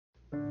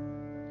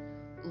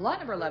Lot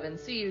number 11,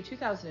 CU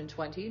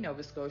 2020,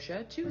 Nova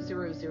Scotia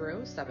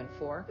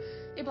 20074,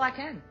 a black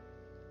hen.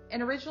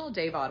 An original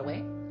Dave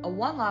Ottaway, a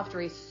one loft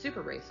race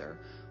super racer,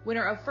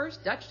 winner of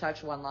first Dutch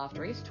Touch one loft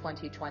race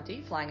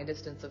 2020, flying a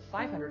distance of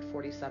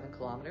 547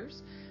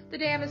 kilometers. The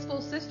dam is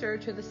full sister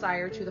to the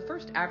sire to the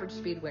first average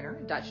speed winner,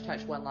 Dutch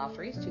Touch one loft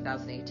race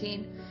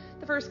 2018.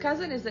 The first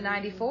cousin is the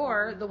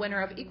 94, the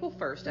winner of equal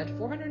first at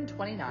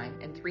 429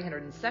 and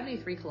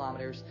 373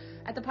 kilometers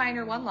at the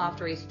Pioneer one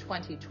loft race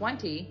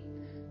 2020.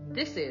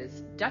 This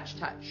is Dutch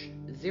Touch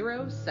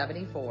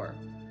 074.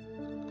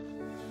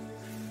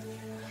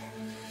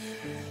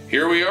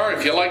 Here we are.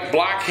 If you like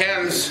black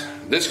hens,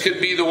 this could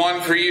be the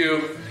one for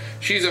you.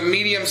 She's a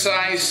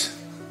medium-sized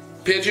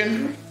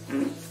pigeon,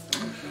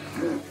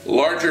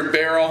 larger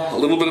barrel, a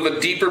little bit of a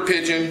deeper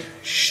pigeon,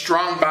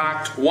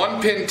 strong-backed,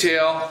 one-pin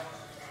tail.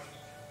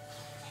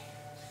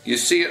 You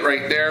see it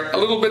right there. A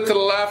little bit to the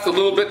left, a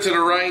little bit to the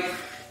right.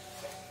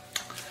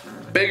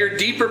 Bigger,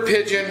 deeper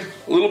pigeon,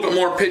 a little bit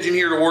more pigeon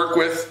here to work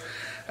with,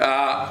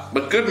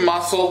 but good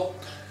muscle.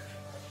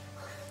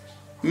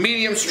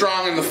 Medium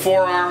strong in the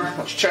forearm.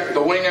 Let's check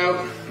the wing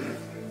out.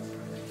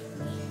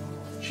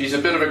 She's a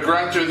bit of a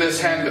grunter,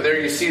 this hen, but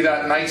there you see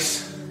that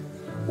nice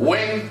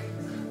wing.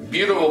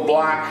 Beautiful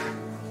black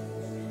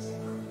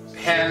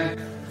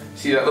hen.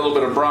 See that little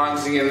bit of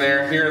bronzing in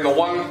there. Here in the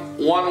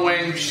one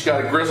wing, she's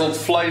got a grizzled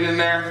flight in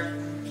there.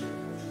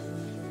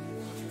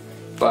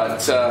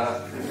 But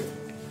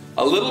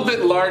a little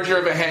bit larger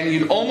of a hen.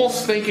 You'd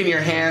almost think in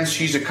your hands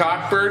she's a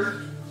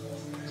cockbird.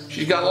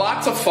 She's got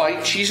lots of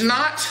fight. She's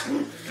not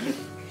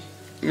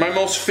my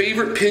most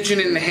favorite pigeon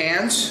in the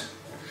hands.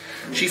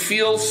 She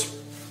feels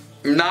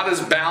not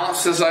as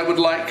balanced as I would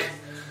like.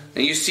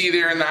 And you see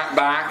there in that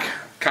back,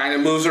 kind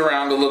of moves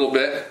around a little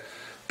bit.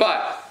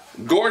 But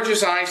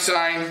gorgeous eye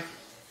sign,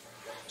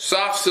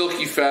 soft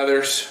silky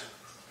feathers.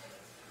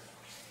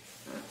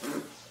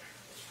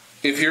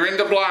 If you're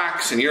into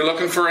blacks and you're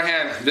looking for a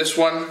hen, this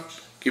one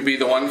could be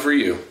the one for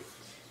you.